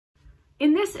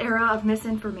In this era of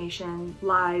misinformation,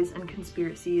 lies, and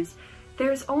conspiracies,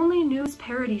 there's only news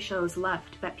parody shows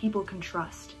left that people can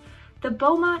trust. The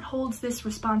Beaumont holds this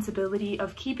responsibility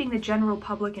of keeping the general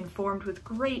public informed with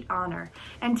great honor,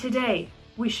 and today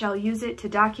we shall use it to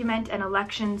document an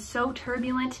election so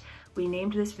turbulent we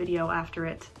named this video after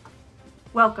it.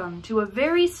 Welcome to a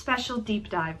very special deep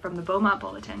dive from the Beaumont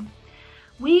Bulletin.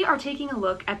 We are taking a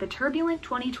look at the turbulent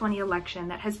 2020 election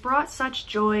that has brought such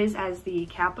joys as the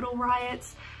Capitol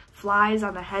riots, flies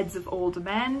on the heads of old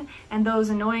men, and those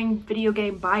annoying video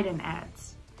game Biden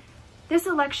ads. This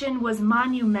election was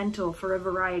monumental for a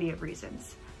variety of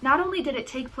reasons. Not only did it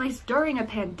take place during a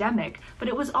pandemic, but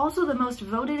it was also the most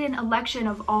voted in election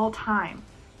of all time.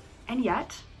 And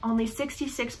yet, only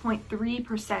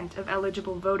 66.3% of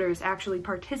eligible voters actually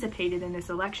participated in this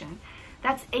election.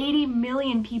 That's 80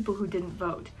 million people who didn't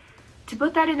vote. To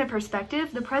put that into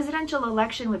perspective, the presidential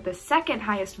election with the second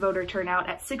highest voter turnout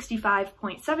at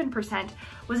 65.7%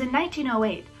 was in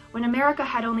 1908, when America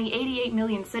had only 88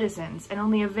 million citizens and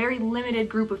only a very limited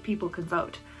group of people could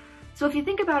vote. So if you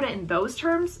think about it in those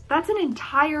terms, that's an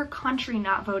entire country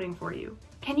not voting for you.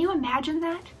 Can you imagine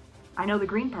that? I know the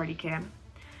Green Party can.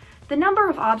 The number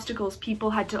of obstacles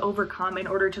people had to overcome in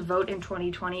order to vote in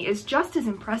 2020 is just as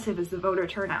impressive as the voter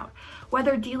turnout.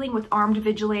 Whether dealing with armed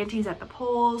vigilantes at the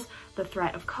polls, the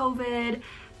threat of COVID,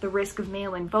 the risk of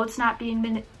mail-in votes not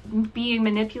being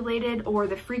manipulated, or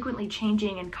the frequently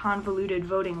changing and convoluted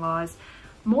voting laws,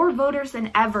 more voters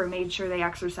than ever made sure they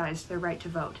exercised their right to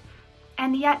vote.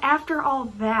 And yet, after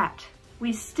all that,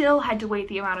 we still had to wait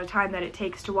the amount of time that it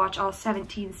takes to watch all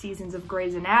 17 seasons of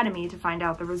Grey's Anatomy to find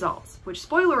out the results. Which,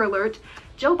 spoiler alert,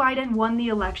 Joe Biden won the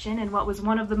election in what was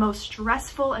one of the most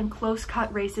stressful and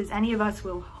close-cut races any of us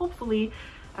will hopefully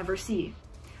ever see.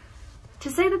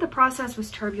 To say that the process was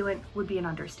turbulent would be an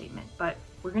understatement, but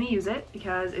we're gonna use it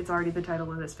because it's already the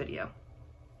title of this video.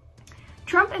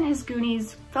 Trump and his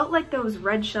Goonies felt like those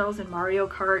red shells in Mario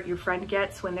Kart your friend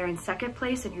gets when they're in second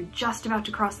place and you're just about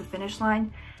to cross the finish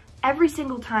line. Every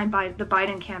single time the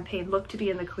Biden campaign looked to be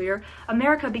in the clear,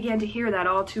 America began to hear that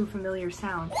all too familiar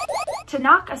sound. To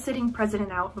knock a sitting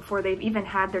president out before they've even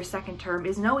had their second term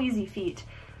is no easy feat,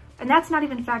 and that's not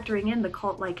even factoring in the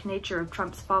cult-like nature of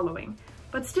Trump's following.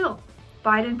 But still,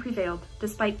 Biden prevailed,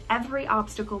 despite every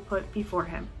obstacle put before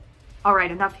him. All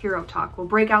right, enough hero talk. We'll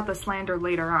break out the slander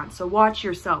later on, so watch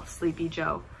yourself, Sleepy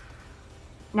Joe.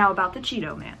 Now about the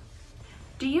Cheeto Man.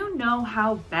 Do you know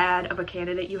how bad of a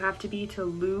candidate you have to be to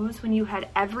lose when you had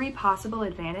every possible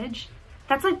advantage?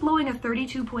 That's like blowing a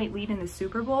 32-point lead in the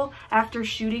Super Bowl after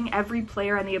shooting every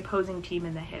player on the opposing team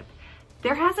in the hip.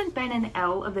 There hasn't been an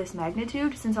L of this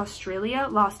magnitude since Australia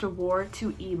lost a war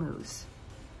to emus.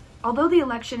 Although the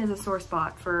election is a sore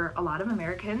spot for a lot of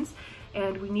Americans,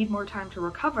 and we need more time to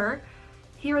recover,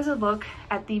 here is a look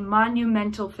at the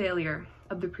monumental failure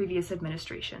of the previous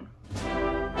administration.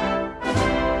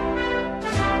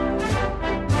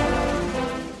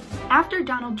 After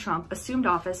Donald Trump assumed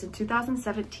office in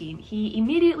 2017, he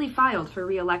immediately filed for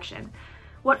re-election.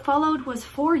 What followed was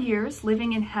 4 years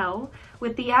living in hell,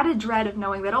 with the added dread of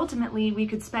knowing that ultimately we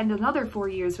could spend another 4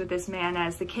 years with this man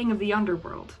as the king of the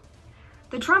underworld.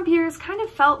 The Trump years kind of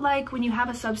felt like when you have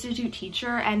a substitute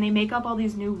teacher and they make up all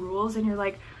these new rules and you're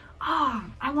like, oh,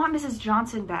 I want Mrs.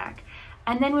 Johnson back.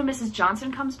 And then when Mrs.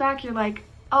 Johnson comes back, you're like,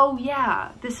 oh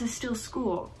yeah, this is still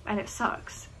school and it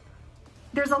sucks.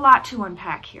 There's a lot to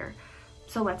unpack here,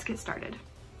 so let's get started.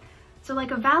 So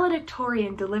like a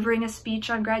valedictorian delivering a speech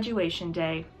on graduation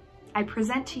day, I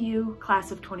present to you,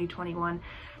 class of 2021,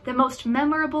 the most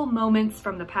memorable moments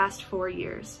from the past 4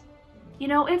 years. You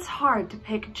know, it's hard to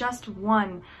pick just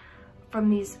one from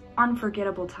these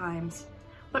unforgettable times,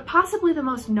 but possibly the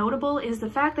most notable is the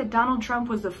fact that Donald Trump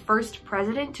was the first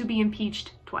president to be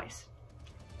impeached twice.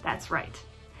 That's right.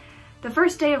 The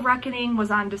first day of reckoning was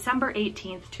on December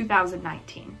 18th,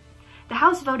 2019. The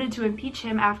House voted to impeach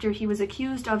him after he was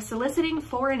accused of soliciting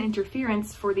foreign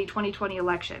interference for the 2020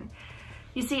 election.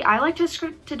 You see, I like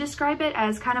to describe it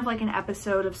as kind of like an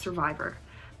episode of Survivor.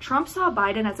 Trump saw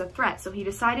Biden as a threat, so he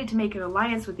decided to make an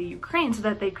alliance with the Ukraine so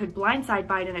that they could blindside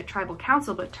Biden at tribal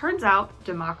council, but turns out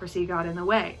democracy got in the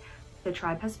way. The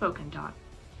tribe has spoken, Dot.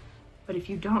 But if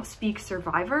you don't speak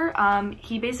Survivor,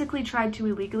 he basically tried to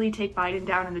illegally take Biden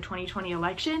down in the 2020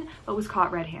 election, but was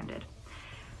caught red-handed.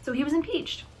 So he was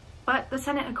impeached, but the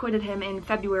Senate acquitted him in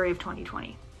February of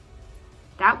 2020.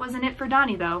 That wasn't it for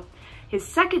Donnie, though. His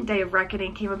second day of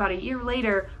reckoning came about a year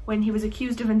later when he was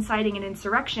accused of inciting an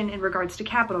insurrection in regards to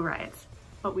Capitol riots.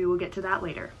 But we will get to that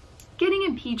later. Getting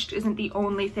impeached isn't the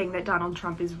only thing that Donald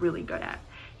Trump is really good at.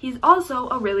 He's also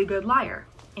a really good liar.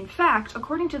 In fact,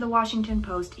 according to the Washington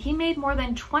Post, he made more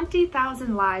than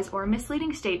 20,000 lies or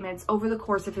misleading statements over the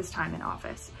course of his time in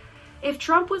office. If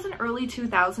Trump was an early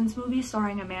 2000s movie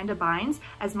starring Amanda Bynes,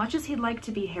 as much as he'd like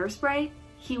to be Hairspray,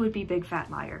 he would be Big Fat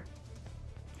Liar.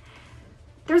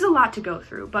 There's a lot to go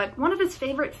through, but one of his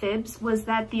favorite fibs was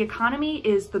that the economy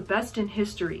is the best in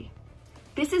history.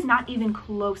 This is not even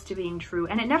close to being true,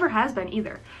 and it never has been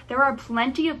either. There are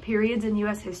plenty of periods in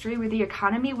US history where the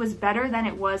economy was better than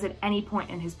it was at any point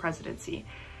in his presidency.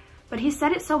 But he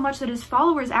said it so much that his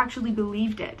followers actually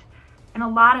believed it. And a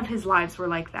lot of his lives were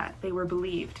like that. They were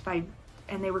believed by,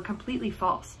 and they were completely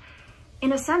false.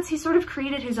 In a sense, he sort of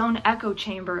created his own echo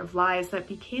chamber of lies that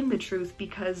became the truth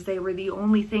because they were the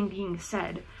only thing being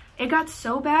said. It got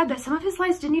so bad that some of his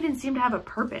lies didn't even seem to have a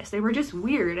purpose. They were just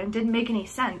weird and didn't make any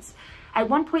sense. At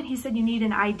one point, he said you need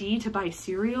an ID to buy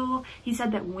cereal. He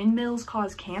said that windmills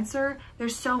cause cancer.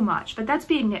 There's so much, but that's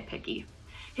being nitpicky.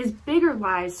 His bigger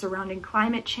lies surrounding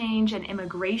climate change and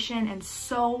immigration and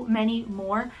so many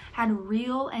more had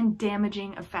real and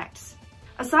damaging effects.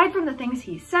 Aside from the things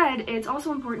he said, it's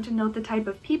also important to note the type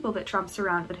of people that Trump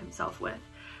surrounded himself with.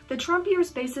 The Trump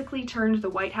years basically turned the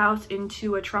White House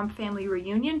into a Trump family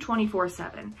reunion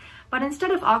 24/7. But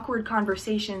instead of awkward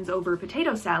conversations over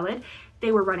potato salad,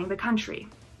 they were running the country.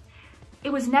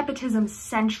 It was nepotism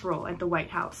central at the White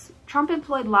House. Trump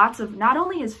employed lots of not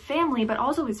only his family, but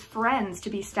also his friends to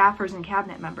be staffers and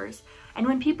cabinet members. And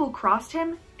when people crossed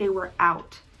him, they were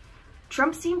out.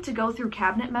 Trump seemed to go through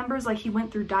cabinet members like he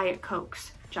went through Diet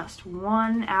Cokes, just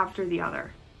one after the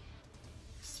other.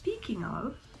 Speaking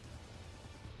of...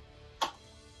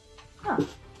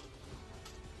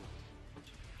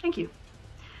 Thank you.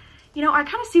 You know, I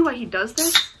kind of see why he does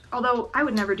this, although I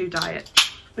would never do diet.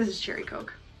 This is cherry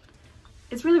Coke.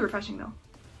 It's really refreshing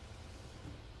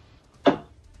though.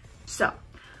 So,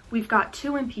 we've got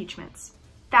 2 impeachments,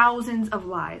 thousands of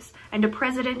lies, and a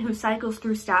president who cycles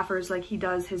through staffers like he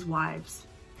does his wives.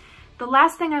 The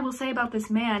last thing I will say about this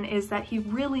man is that he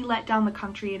really let down the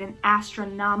country in an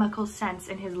astronomical sense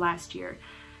in his last year.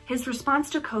 His response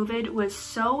to COVID was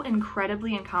so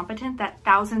incredibly incompetent that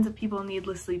thousands of people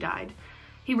needlessly died.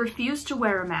 He refused to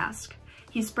wear a mask.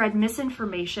 He spread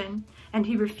misinformation, and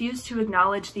he refused to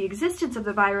acknowledge the existence of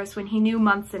the virus when he knew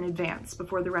months in advance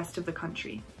before the rest of the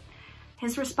country.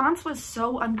 His response was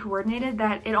so uncoordinated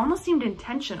that it almost seemed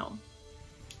intentional.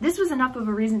 This was enough of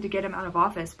a reason to get him out of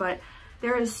office, but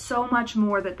there is so much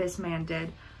more that this man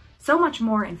did. So much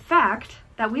more, in fact,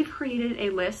 that we've created a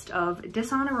list of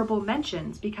dishonorable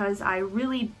mentions because I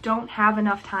really don't have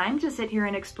enough time to sit here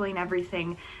and explain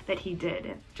everything that he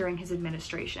did during his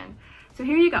administration. So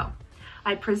here you go.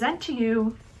 I present to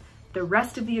you the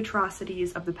rest of the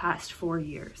atrocities of the past 4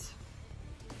 years.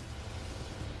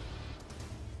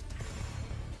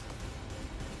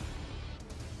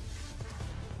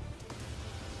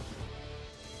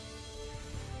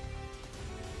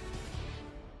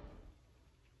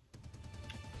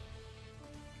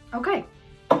 Okay,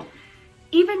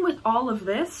 even with all of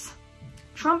this,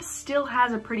 Trump still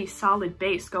has a pretty solid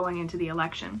base going into the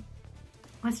election.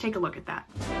 Let's take a look at that.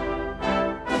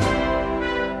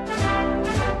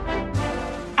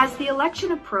 As the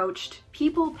election approached,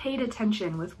 people paid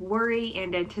attention with worry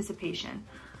and anticipation,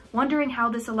 wondering how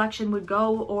this election would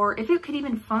go or if it could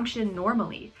even function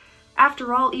normally.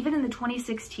 After all, even in the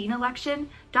 2016 election,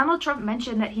 Donald Trump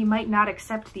mentioned that he might not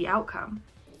accept the outcome.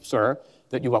 Sir,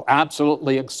 that you will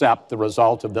absolutely accept the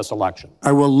result of this election?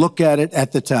 I will look at it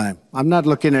at the time. I'm not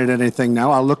looking at anything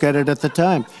now. I'll look at it at the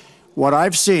time. What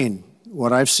I've seen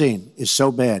is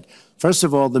so bad. First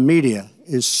of all, the media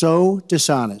is so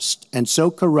dishonest and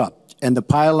so corrupt, and the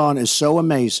pile-on is so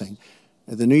amazing.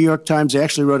 The New York Times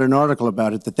actually wrote an article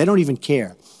about it that they don't even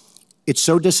care. It's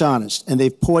so dishonest, and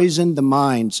they've poisoned the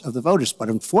minds of the voters. But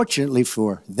unfortunately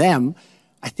for them,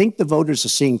 I think the voters are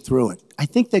seeing through it. I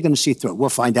think they're going to see through it. We'll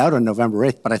find out on November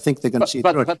 8th, but I think they're going to see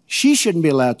through it. She shouldn't be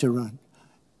allowed to run.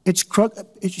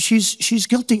 She's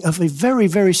guilty of a very,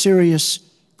 very serious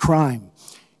crime.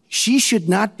 She should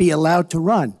not be allowed to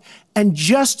run. And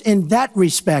just in that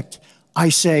respect, I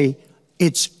say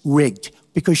it's rigged.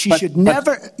 Because she should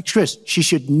never, Chris, she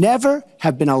should never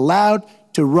have been allowed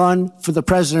to run for the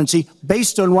presidency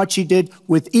based on what she did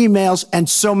with emails and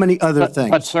so many other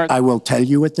things. Sir, I will tell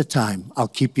you at the time. I'll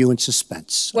keep you in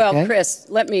suspense. Well, okay? Chris,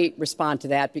 let me respond to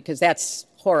that because that's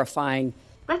horrifying.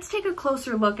 Let's take a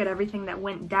closer look at everything that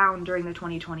went down during the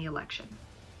 2020 election.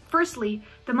 Firstly,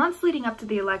 the months leading up to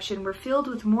the election were filled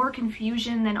with more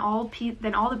confusion than all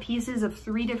the pieces of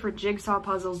 3 different jigsaw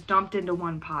puzzles dumped into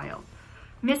one pile.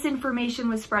 Misinformation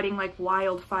was spreading like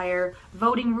wildfire,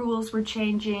 voting rules were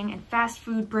changing, and fast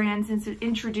food brands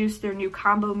introduced their new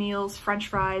combo meals, french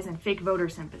fries, and fake voter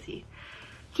sympathy.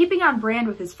 Keeping on brand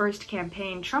with his first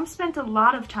campaign, Trump spent a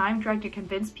lot of time trying to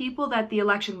convince people that the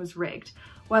election was rigged.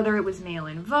 Whether it was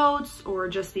mail-in votes or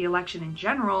just the election in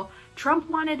general, Trump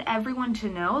wanted everyone to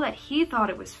know that he thought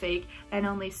it was fake and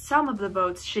only some of the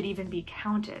votes should even be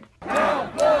counted.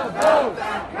 Count the votes!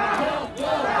 Count the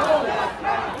votes!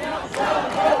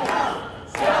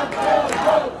 Count the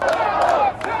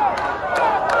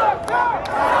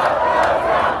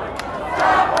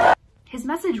votes! His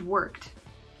message worked.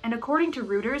 And according to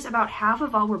Reuters, about half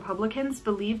of all Republicans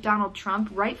believe Donald Trump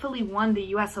rightfully won the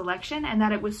US election and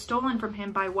that it was stolen from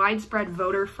him by widespread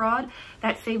voter fraud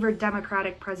that favored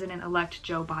Democratic President-elect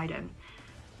Joe Biden.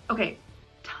 Okay,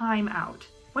 time out.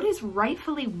 What is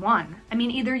rightfully won? I mean,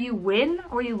 either you win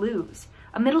or you lose.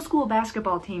 A middle school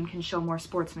basketball team can show more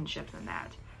sportsmanship than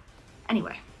that.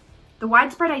 Anyway, the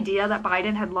widespread idea that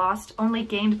Biden had lost only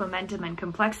gained momentum and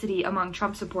complexity among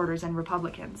Trump supporters and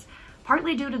Republicans.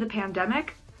 Partly due to the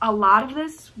pandemic, a lot of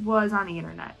this was on the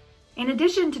internet. In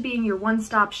addition to being your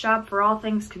one-stop shop for all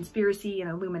things conspiracy and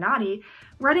Illuminati,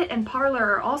 Reddit and Parler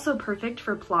are also perfect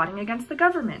for plotting against the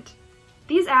government.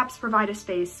 These apps provide a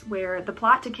space where the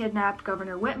plot to kidnap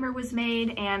Governor Whitmer was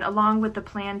made, and along with the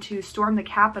plan to storm the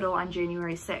Capitol on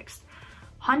January 6th.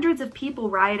 Hundreds of people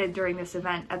rioted during this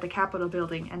event at the Capitol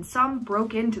building, and some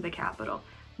broke into the Capitol.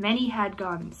 Many had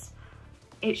guns.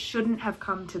 It shouldn't have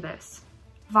come to this.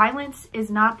 Violence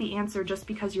is not the answer just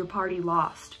because your party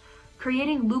lost.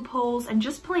 Creating loopholes and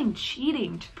just plain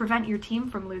cheating to prevent your team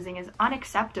from losing is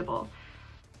unacceptable.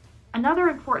 Another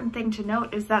important thing to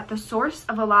note is that the source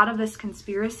of a lot of this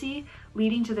conspiracy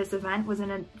leading to this event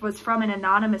was from an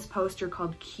anonymous poster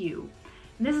called Q.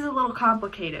 And this is a little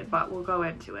complicated, but we'll go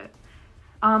into it.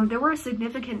 There were a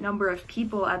significant number of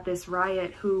people at this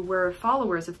riot who were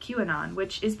followers of QAnon,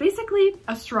 which is basically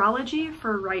astrology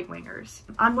for right-wingers.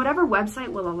 On whatever website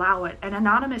will allow it, an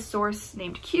anonymous source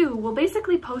named Q will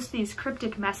basically post these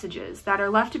cryptic messages that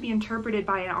are left to be interpreted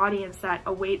by an audience that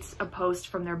awaits a post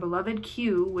from their beloved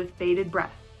Q with bated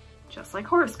breath. Just like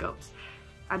horoscopes.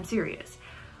 I'm serious.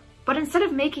 But instead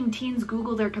of making teens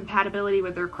Google their compatibility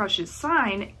with their crush's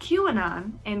sign,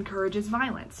 QAnon encourages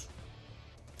violence.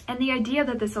 And the idea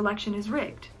that this election is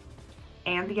rigged.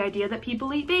 And the idea that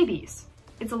people eat babies.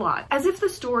 It's a lot. As if the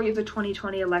story of the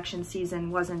 2020 election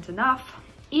season wasn't enough,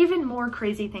 even more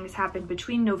crazy things happened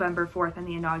between November 4th and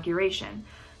the inauguration.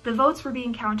 The votes were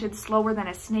being counted slower than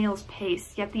a snail's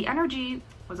pace, yet the energy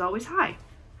was always high.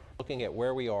 Looking at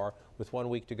where we are with 1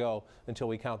 week to go until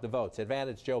we count the votes.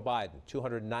 Advantage Joe Biden,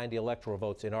 290 electoral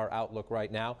votes in our outlook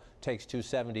right now, takes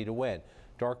 270 to win.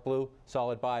 Dark blue,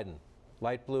 solid Biden.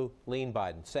 Light blue, lean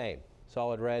Biden, same.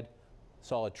 Solid red,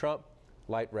 solid Trump.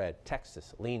 Light red,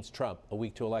 Texas leans Trump a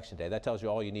week to Election Day. That tells you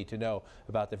all you need to know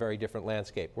about the very different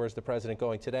landscape. Where's the president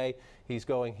going today? He's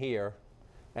going here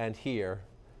and here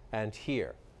and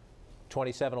here.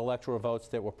 27 electoral votes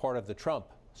that were part of the Trump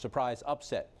surprise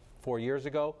upset 4 years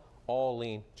ago, all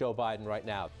lean Joe Biden right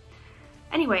now.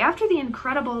 Anyway, after the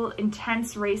incredible,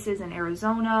 intense races in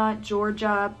Arizona,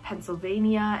 Georgia,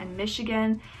 Pennsylvania, and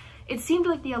Michigan, it seemed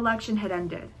like the election had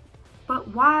ended. But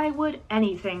why would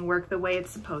anything work the way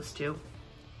it's supposed to?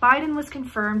 Biden was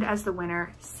confirmed as the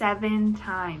winner 7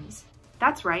 times.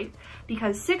 That's right,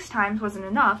 because 6 times wasn't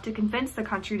enough to convince the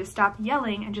country to stop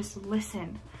yelling and just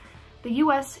listen. The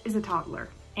US is a toddler,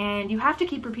 and you have to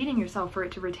keep repeating yourself for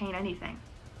it to retain anything.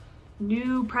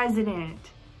 New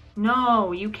president.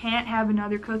 No, you can't have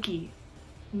another cookie.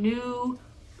 New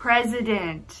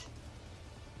president.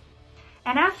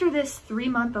 And after this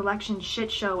 3-month election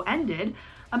shit show ended,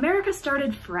 America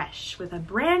started fresh with a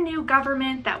brand new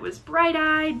government that was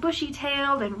bright-eyed,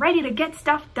 bushy-tailed, and ready to get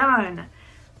stuff done.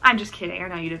 I'm just kidding, I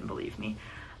know you didn't believe me.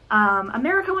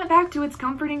 America went back to its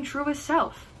comforting, truest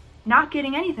self, not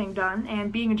getting anything done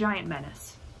and being a giant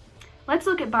menace. Let's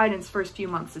look at Biden's first few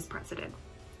months as president.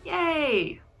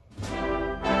 Yay!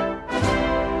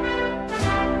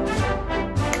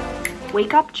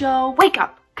 Wake up, Joe, wake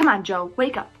up! Come on, Joe,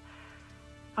 wake up.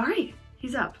 All right,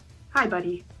 he's up. Hi,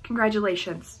 buddy.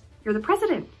 Congratulations. You're the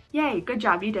president. Yay, good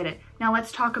job, you did it. Now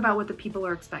let's talk about what the people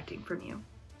are expecting from you.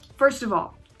 First of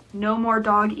all, no more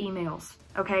dog emails,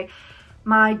 okay?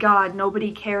 My God,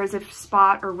 nobody cares if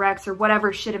Spot or Rex or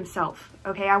whatever shit himself,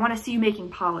 okay? I want to see you making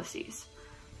policies.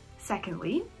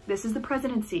 Secondly, this is the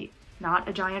presidency, not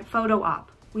a giant photo op.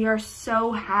 We are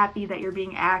so happy that you're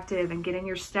being active and getting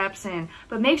your steps in,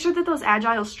 but make sure that those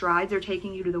agile strides are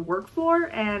taking you to the work floor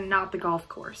and not the golf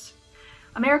course.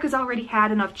 America's already had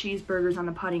enough cheeseburgers on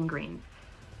the putting green.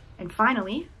 And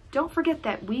finally, don't forget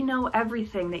that we know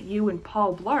everything that you and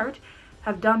Paul Blart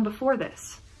have done before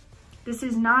this. This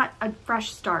is not a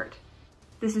fresh start.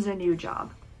 This is a new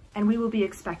job, and we will be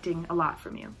expecting a lot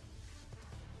from you.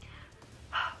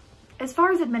 As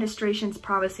far as administrations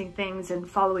promising things and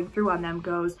following through on them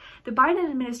goes, the Biden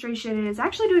administration is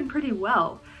actually doing pretty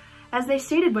well. As they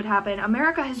stated would happen,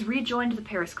 America has rejoined the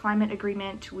Paris Climate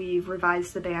Agreement, we've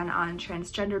revised the ban on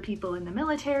transgender people in the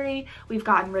military, we've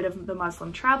gotten rid of the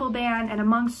Muslim travel ban, and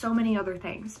among so many other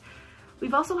things.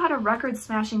 We've also had a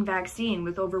record-smashing vaccine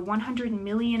with over 100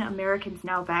 million Americans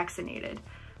now vaccinated.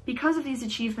 Because of these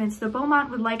achievements, the Beaumont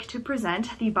would like to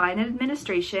present the Biden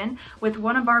administration with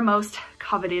one of our most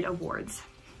coveted awards.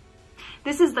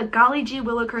 This is the Golly Gee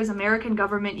Willikers American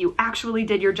Government You Actually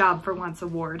Did Your Job for Once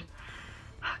award.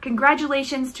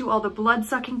 Congratulations to all the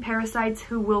blood-sucking parasites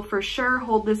who will for sure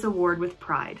hold this award with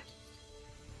pride.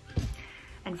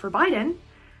 And for Biden,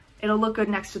 it'll look good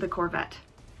next to the Corvette.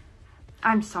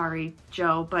 I'm sorry,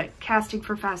 Joe, but casting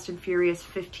for Fast and Furious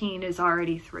 15 is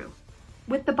already through.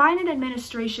 With the Biden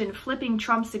administration flipping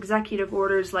Trump's executive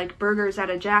orders like burgers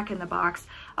at a Jack in the Box,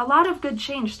 a lot of good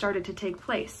change started to take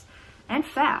place. And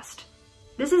fast.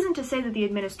 This isn't to say that the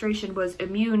administration was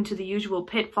immune to the usual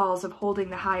pitfalls of holding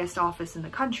the highest office in the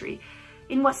country.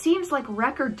 In what seems like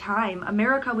record time,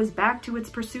 America was back to its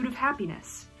pursuit of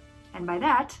happiness. And by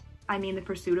that, I mean the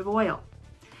pursuit of oil.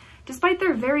 Despite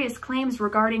their various claims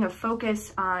regarding a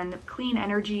focus on clean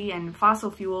energy and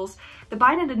fossil fuels, the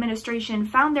Biden administration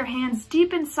found their hands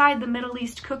deep inside the Middle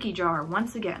East cookie jar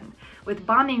once again, with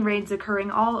bombing raids occurring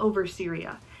all over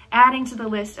Syria. Adding to the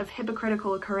list of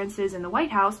hypocritical occurrences in the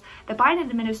White House, the Biden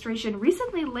administration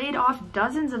recently laid off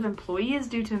dozens of employees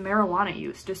due to marijuana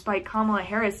use, despite Kamala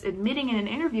Harris admitting in an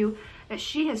interview that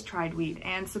she has tried weed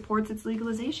and supports its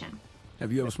legalization.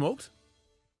 Have you ever smoked?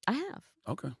 I have.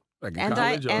 Okay. Like And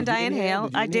I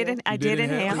inhaled. I did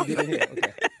inhale. Okay.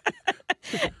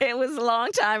 It was a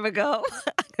long time ago,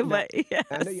 but yes.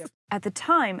 At the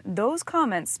time, those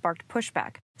comments sparked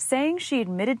pushback, saying she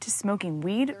admitted to smoking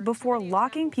weed before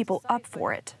locking people up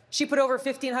for it. She put over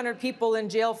 1,500 people in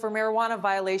jail for marijuana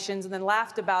violations and then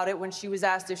laughed about it when she was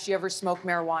asked if she ever smoked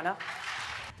marijuana.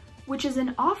 Which is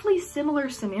an awfully similar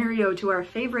scenario to our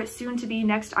favorite soon-to-be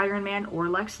next Iron Man or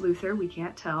Lex Luthor, we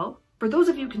can't tell. For those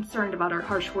of you concerned about our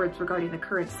harsh words regarding the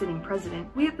current sitting president,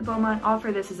 we at the Beaumont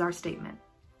offer this as our statement.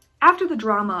 After the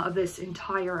drama of this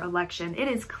entire election, it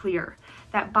is clear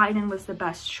that Biden was the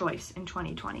best choice in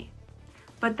 2020.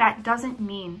 But that doesn't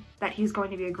mean that he's going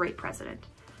to be a great president.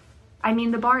 I mean,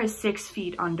 the bar is 6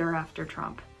 feet under after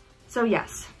Trump. So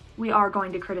yes, we are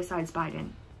going to criticize Biden,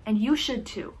 and you should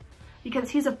too,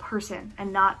 because he's a person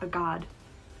and not a god.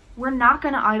 We're not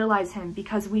going to idolize him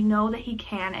because we know that he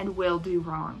can and will do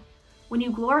wrong. When you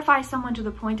glorify someone to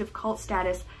the point of cult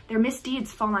status, their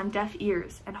misdeeds fall on deaf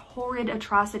ears and horrid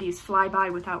atrocities fly by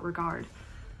without regard.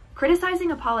 Criticizing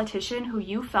a politician who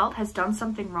you felt has done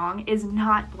something wrong is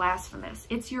not blasphemous.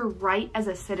 It's your right as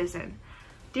a citizen.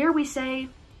 Dare we say,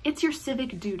 it's your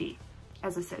civic duty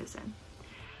as a citizen.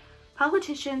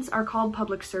 Politicians are called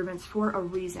public servants for a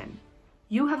reason.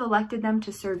 You have elected them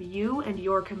to serve you and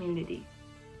your community.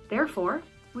 Therefore,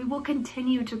 we will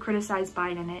continue to criticize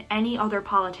Biden and any other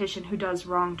politician who does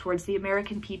wrong towards the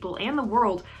American people and the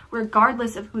world,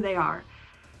 regardless of who they are.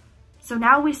 So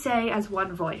now we say as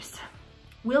one voice,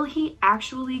 will he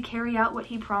actually carry out what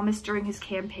he promised during his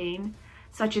campaign,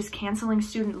 such as canceling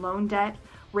student loan debt,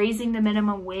 raising the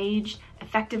minimum wage,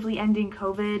 effectively ending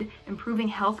COVID, improving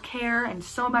health care, and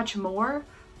so much more?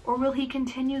 Or will he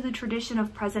continue the tradition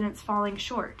of presidents falling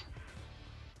short?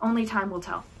 Only time will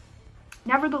tell.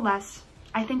 Nevertheless,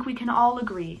 I think we can all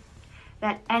agree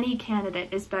that any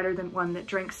candidate is better than one that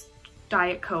drinks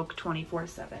Diet Coke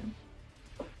 24/7.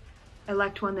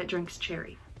 Elect one that drinks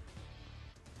cherry.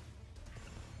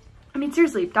 I mean,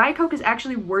 seriously, Diet Coke is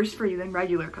actually worse for you than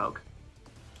regular Coke.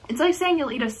 It's like saying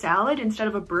you'll eat a salad instead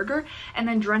of a burger and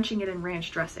then drenching it in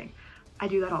ranch dressing. I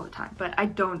do that all the time, but I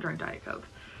don't drink Diet Coke.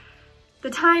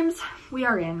 The times we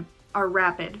are in are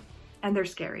rapid, and they're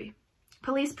scary.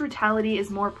 Police brutality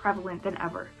is more prevalent than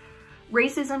ever.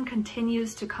 Racism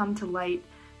continues to come to light,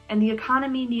 and the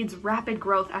economy needs rapid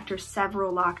growth after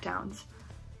several lockdowns.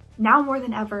 Now more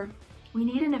than ever, we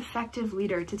need an effective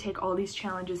leader to take all these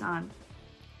challenges on.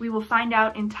 We will find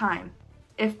out in time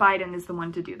if Biden is the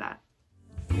one to do that.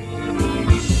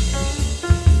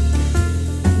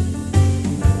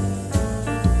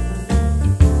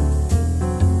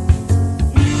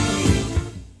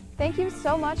 Thank you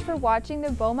so much for watching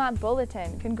the Beaumont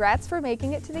Bulletin. Congrats for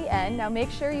making it to the end. Now make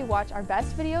sure you watch our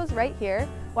best videos right here,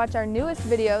 watch our newest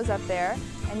videos up there,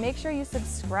 and make sure you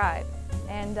subscribe.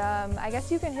 And I guess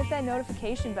you can hit that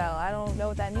notification bell. I don't know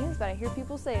what that means, but I hear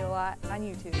people say it a lot on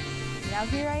YouTube. Now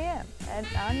here I am,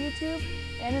 on YouTube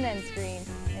and an end screen,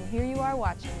 and here you are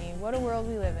watching me. What a world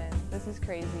we live in. This is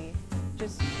crazy.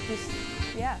 Just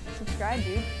yeah, subscribe,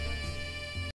 dude.